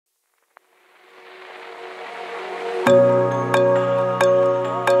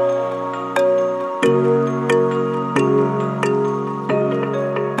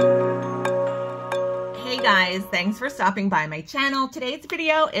Thanks for stopping by my channel. Today's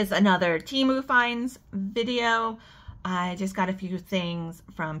video is another Temu finds video. I just got a few things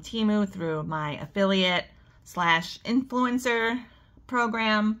from Temu through my affiliate / influencer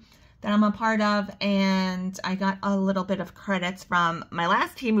program that I'm a part of, and I got a little bit of credits from my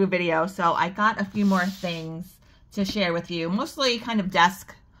last Temu video, so I got a few more things to share with you, mostly kind of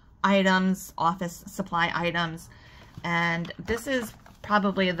desk items, office supply items, and this is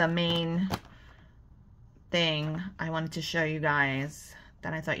probably the main thing I wanted to show you guys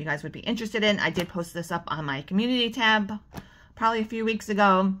that I thought you guys would be interested in. I did post this up on my community tab probably a few weeks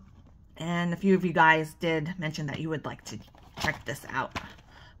ago, and a few of you guys did mention that you would like to check this out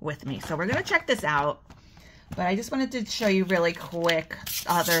with me. So we're going to check this out, but I just wanted to show you really quick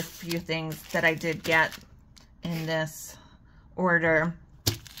other few things that I did get in this order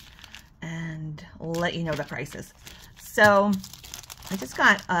and let you know the prices. So I just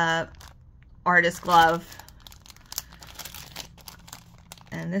got a artist glove,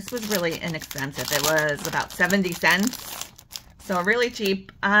 and this was really inexpensive. It was about 70 cents, so really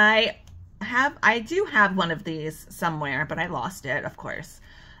cheap. I do have one of these somewhere, but I lost it, of course.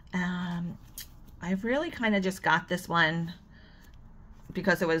 I really kind of just got this one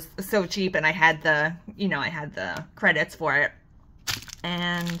because it was so cheap, and I had the, I had the credits for it.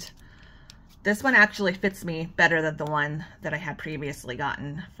 And this one actually fits me better than the one that I had previously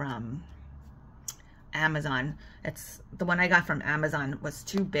gotten from Amazon. It's the one I got from Amazon was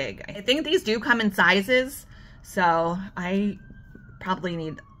too big. I think these do come in sizes, so I probably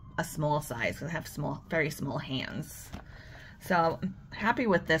need a small size because I have very small hands. So I'm happy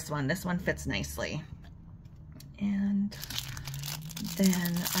with this one. This one fits nicely. And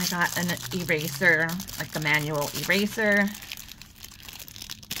then I got an eraser, like the manual eraser.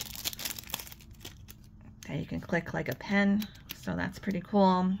 Okay, you can click like a pen, so that's pretty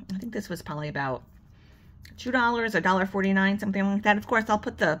cool. I think this was probably about $2 or $1.49, something like that. Of course, I'll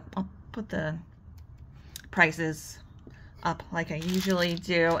put the prices up like I usually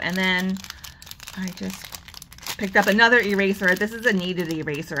do. And then I just picked up another eraser. This is a Kneaded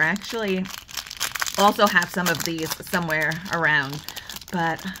eraser. I actually also have some of these somewhere around,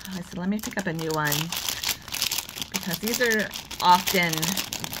 but I said let me pick up a new one because these are often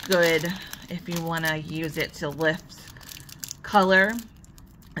good if you want to use it to lift color.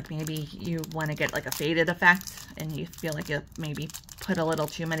 Like maybe you want to get like a faded effect and you feel like you maybe put a little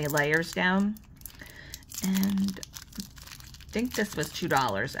too many layers down. And I think this was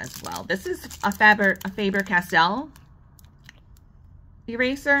 $2 as well. This is a Faber-Castell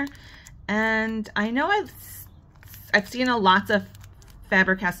eraser, and I know I've seen lots of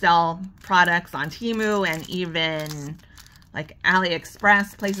Faber-Castell products on Temu and even like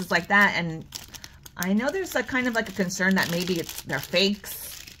AliExpress, places like that, and I know there's a kind of like a concern that maybe they're fakes,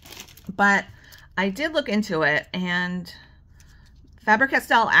 but I did look into it, and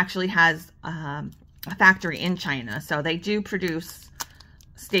Faber-Castell actually has a factory in China, so they do produce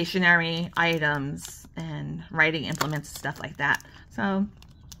stationery items and writing implements and stuff like that. So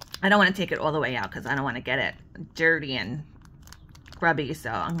I don't want to take it all the way out because I don't want to get it dirty and grubby, so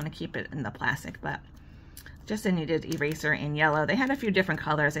I'm going to keep it in the plastic. But just a Kneaded eraser in yellow. They had a few different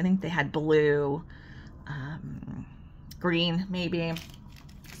colors. I think they had blue, green maybe,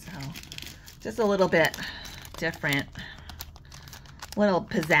 so just a little bit different, little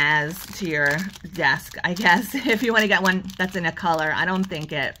pizzazz to your desk, I guess, if you want to get one that's in a color. I don't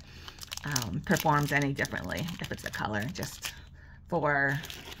think it performs any differently if it's a color, just for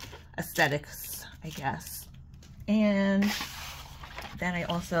aesthetics, I guess. And then I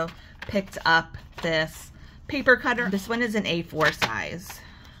also picked up this paper cutter. This one is an A4 size,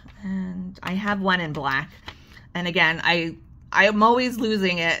 and I have one in black. And again, I'm always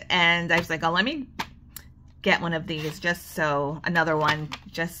losing it, and I was like, oh, let me get one of these another one,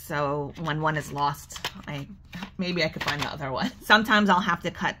 just so when one is lost, maybe I could find the other one. Sometimes I'll have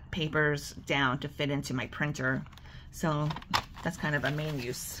to cut papers down to fit into my printer, so that's kind of a main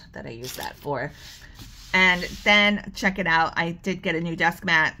use that I use that for. And then check it out, I did get a new desk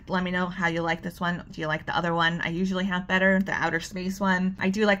mat. Let me know how you like this one. Do you like the other one? I usually have better, the outer space one. I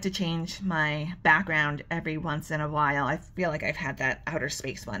do like to change my background every once in a while. I feel like I've had that outer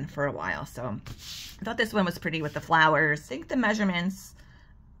space one for a while, so I thought this one was pretty with the flowers. I think the measurements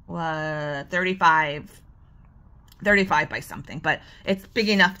were 35 by something, but it's big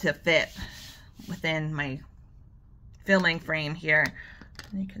enough to fit within my filming frame here.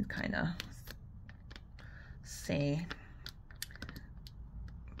 And you can kind of see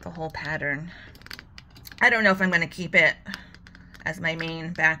the whole pattern. I don't know if I'm going to keep it as my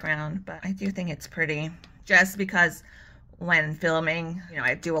main background, but I do think it's pretty, just because when filming,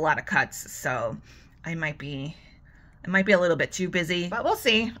 I do a lot of cuts, so I might be It might be a little bit too busy, but we'll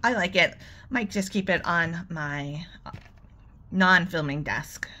see. I like it. Might just keep it on my non-filming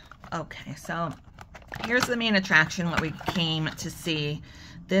desk. Okay, so here's the main attraction, what we came to see.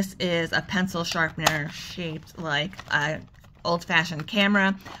 This is a pencil sharpener shaped like a old-fashioned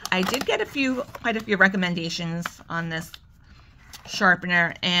camera. I did get quite a few recommendations on this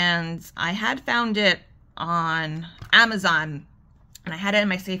sharpener, and I had found it on Amazon, and I had it in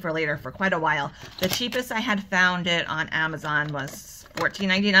my save for later for quite a while. The cheapest I had found it on Amazon was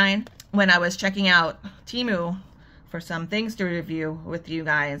 $14.99. When I was checking out Temu for some things to review with you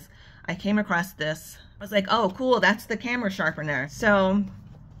guys, I came across this. I was like, oh cool, that's the camera sharpener. So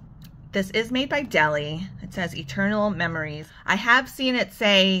this is made by Deli. It says Eternal Memories. I have seen it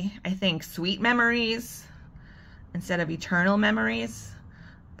say, I think, Sweet Memories instead of Eternal Memories,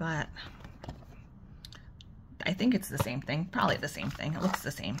 but I think it's the same thing. Probably the same thing. It looks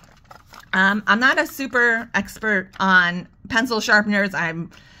the same. I'm not a super expert on pencil sharpeners.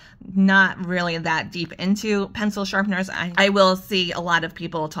 I'm not really that deep into pencil sharpeners. I will see a lot of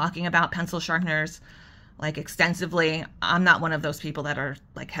people talking about pencil sharpeners like extensively. I'm not one of those people that are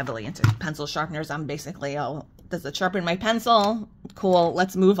like heavily into pencil sharpeners. I'm basically, oh, does it sharpen my pencil? Cool,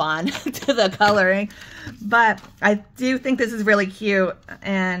 let's move on to the coloring. But I do think this is really cute,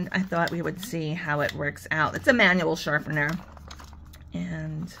 and I thought we would see how it works out. It's a manual sharpener,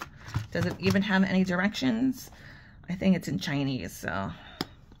 and does it even have any directions? I think it's in Chinese, so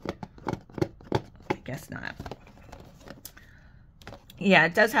I guess not. Yeah,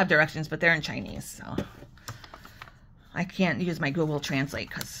 it does have directions, but they're in Chinese, so I can't use my Google Translate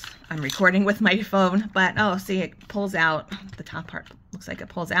because I'm recording with my phone. But oh, see, it pulls out. The top part looks like it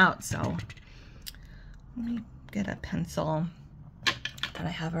pulls out. So let me get a pencil that I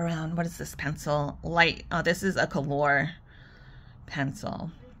have around. What is this pencil? Light. Oh, this is a Color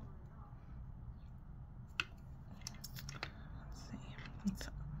pencil. Let's see.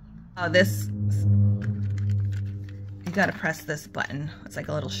 Oh, this, you gotta press this button. It's like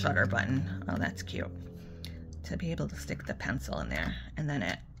a little shutter button. Oh, that's cute. To be able to stick the pencil in there, and then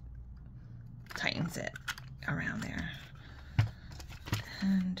it tightens it around there.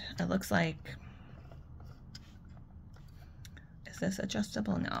 And it looks like, is this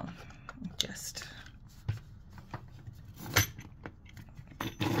adjustable? No, just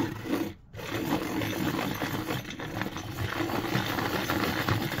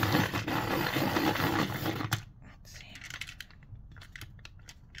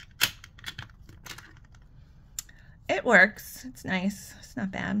it works. It's nice. It's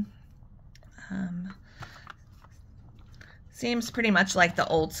not bad. Seems pretty much like the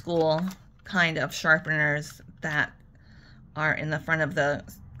old school kind of sharpeners that are in the front of the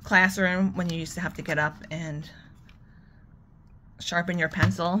classroom when you used to have to get up and sharpen your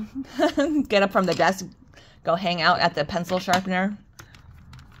pencil. Get up from the desk, go hang out at the pencil sharpener.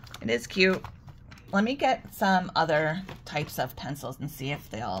 It is cute. Let me get some other types of pencils and see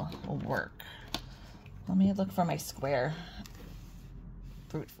if they'll work. Let me look for my square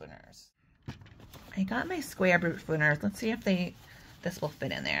brute fooners. I got my square brute fooners. Let's see if this will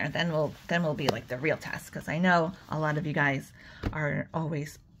fit in there. Then we'll be like the real test, because I know a lot of you guys are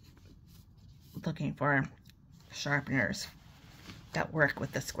always looking for sharpeners that work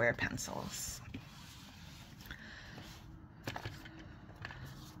with the square pencils.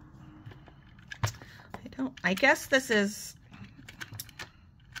 I guess this is,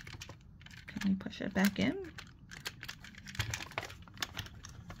 can we push it back in?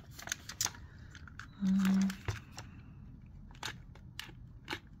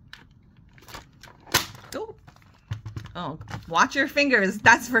 Oh, watch your fingers,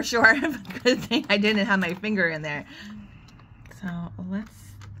 that's for sure. Good thing I didn't have my finger in there. So let's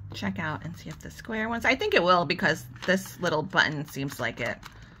check out and see if the square ones, I think it will, because this little button seems like it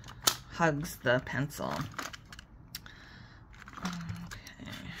hugs the pencil.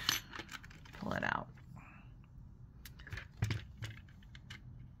 Okay, pull it out.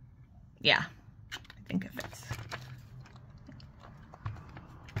 Yeah, I think it fits.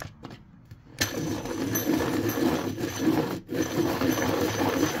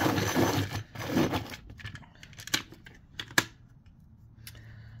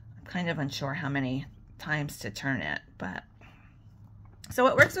 I'm kind of unsure how many times to turn it, but so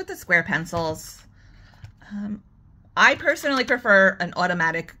it works with the square pencils. I personally prefer an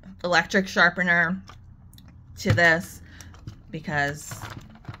automatic electric sharpener to this, because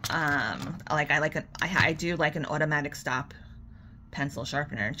I do like an automatic stop pencil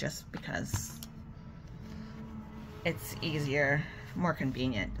sharpener, just because it's easier, more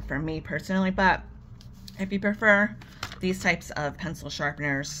convenient for me personally. But if you prefer these types of pencil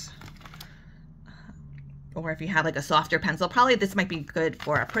sharpeners, or if you have like a softer pencil, probably this might be good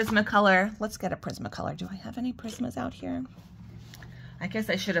for a Prismacolor. Let's get a Prismacolor. Do I have any Prismas out here? I guess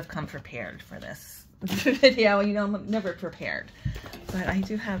I should have come prepared for this video. You know, I'm never prepared. But I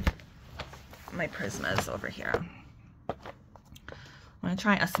do have my Prismas over here. I'm going to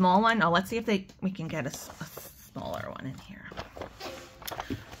try a small one. Oh, let's see if we can get a smaller one in here.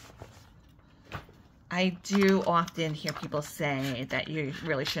 I do often hear people say that you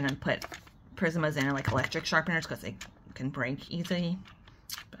really shouldn't put Prismas in like electric sharpeners because they can break easily,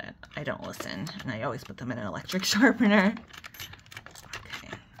 but I don't listen, and I always put them in an electric sharpener.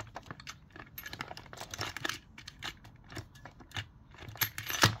 Okay.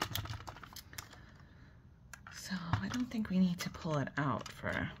 So I don't think we need to pull it out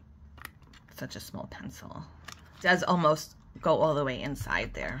for such a small pencil. It does almost go all the way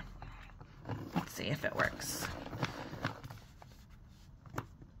inside there. Let's see if it works.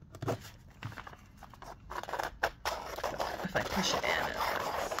 If I push it in, it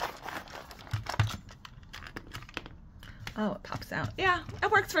works. Oh, it pops out. Yeah, it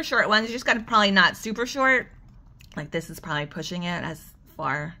works for short ones. You just got to probably not super short. Like this is probably pushing it as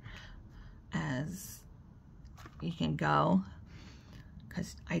far as you can go,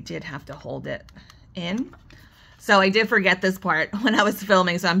 because I did have to hold it in. So I did forget this part when I was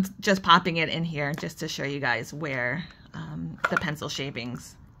filming, so I'm just popping it in here just to show you guys where the pencil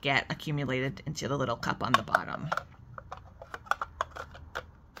shavings get accumulated into the little cup on the bottom.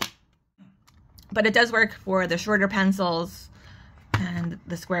 But it does work for the shorter pencils and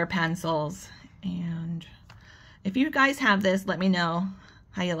the square pencils. And if you guys have this, let me know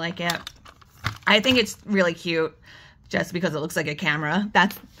how you like it. I think it's really cute just because it looks like a camera.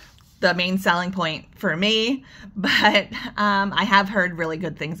 That's the main selling point for me, but I have heard really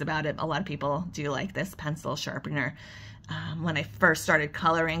good things about it. A lot of people do like this pencil sharpener. When I first started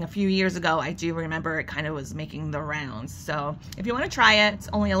coloring a few years ago, I do remember it kind of was making the rounds. So if you want to try it, it's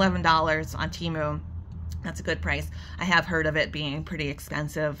only $11 on Temu. That's a good price. I have heard of it being pretty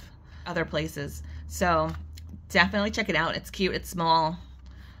expensive other places. So definitely check it out. It's cute, it's small.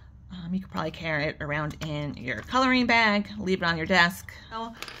 You could probably carry it around in your coloring bag, leave it on your desk.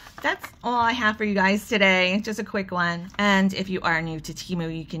 So that's all I have for you guys today, just a quick one. And if you are new to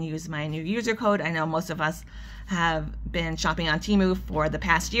Temu, you can use my new user code. I know most of us have been shopping on Temu for the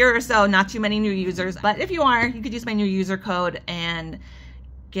past year or so, not too many new users, but if you are, you could use my new user code and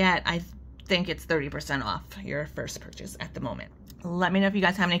get, I think it's 30% off your first purchase at the moment. Let me know if you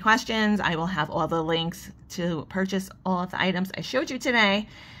guys have any questions. I will have all the links to purchase all of the items I showed you today.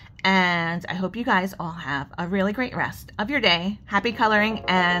 And I hope you guys all have a really great rest of your day. Happy coloring,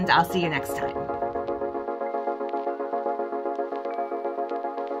 and I'll see you next time.